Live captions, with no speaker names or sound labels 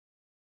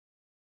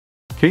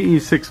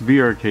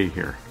CAA-500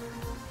 here.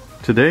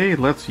 Today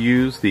let's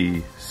use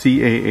the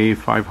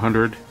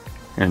CAA-500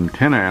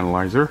 antenna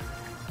analyzer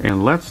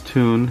and let's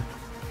tune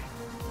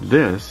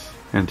this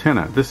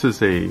antenna. This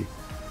is a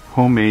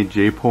homemade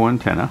J-pole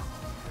antenna,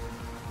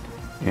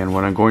 and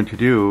what I'm going to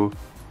do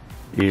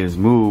is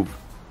move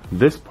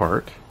this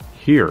part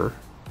here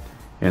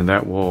and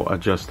that will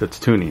adjust its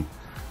tuning.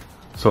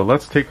 So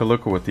let's take a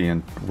look at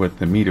what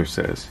the meter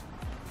says.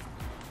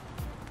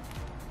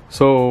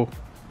 So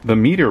the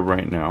meter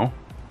right now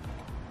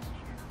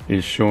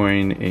is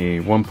showing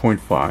a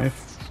 1.5,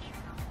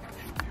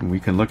 and we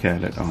can look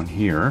at it on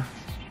here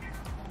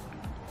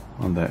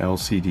on the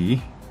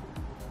LCD.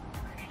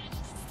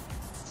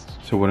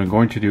 So what I'm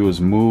going to do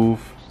is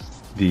move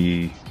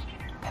the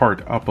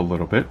part up a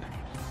little bit,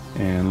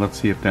 and let's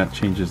see if that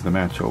changes the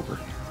match over.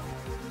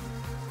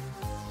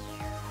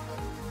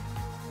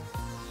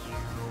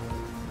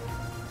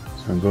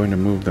 So I'm going to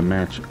move the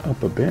match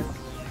up a bit.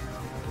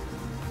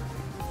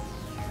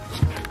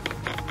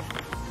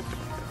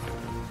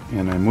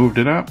 And I moved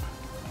it up,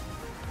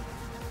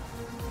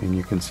 and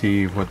you can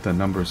see what the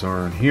numbers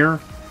are in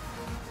here.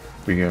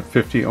 We got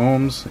 50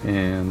 ohms,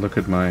 and look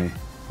at my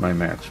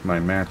match. My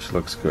match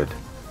looks good.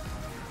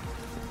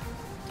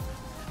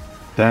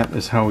 That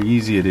is how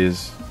easy it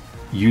is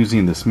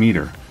using this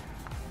meter.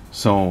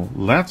 So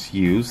let's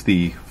use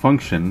the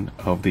function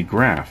of the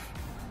graph.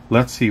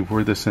 Let's see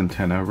where this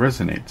antenna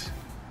resonates.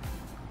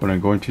 What I'm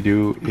going to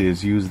do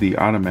is use the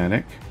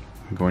automatic.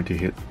 I'm going to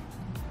hit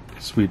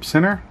sweep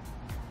center,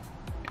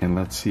 and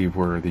let's see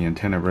where the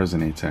antenna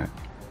resonates at.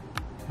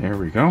 There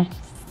we go.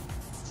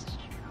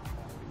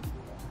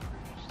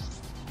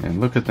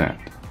 And look at that.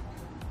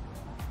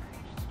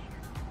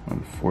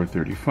 On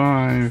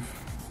 435,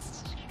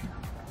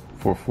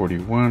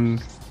 441.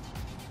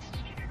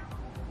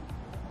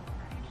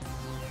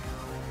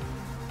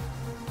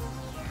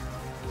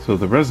 So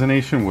the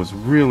resonation was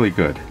really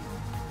good.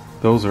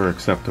 Those are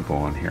acceptable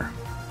on here.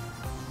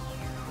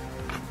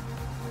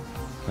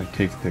 I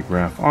take the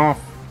graph off.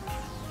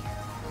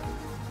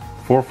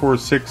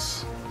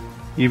 446,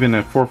 even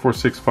at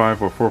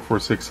 4465 or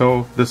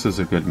 4460, this is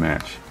a good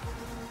match.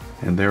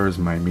 And there is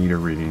my meter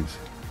readings.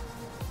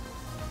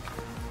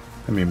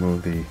 Let me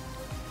move the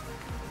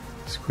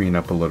screen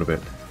up a little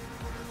bit.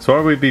 So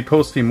I will be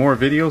posting more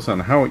videos on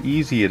how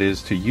easy it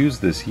is to use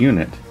this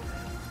unit,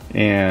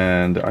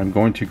 and I'm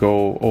going to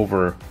go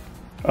over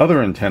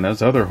other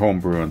antennas, other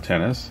homebrew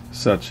antennas,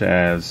 such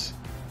as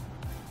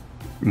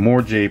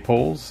more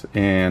J-poles,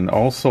 and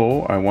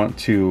also I want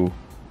to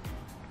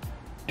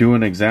do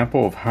an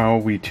example of how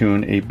we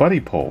tune a buddy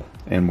pole,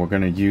 and we're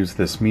going to use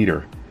this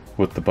meter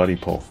with the buddy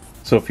pole.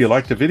 So if you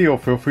liked the video,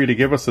 feel free to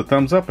give us a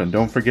thumbs up, and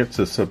don't forget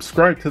to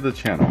subscribe to the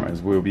channel,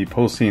 as we'll be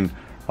posting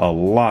a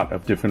lot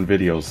of different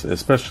videos,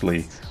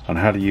 especially on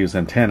how to use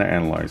antenna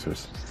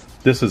analyzers.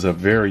 This is a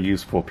very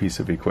useful piece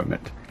of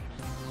equipment.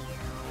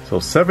 So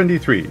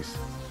 73s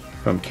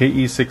from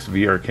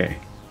CAA-500.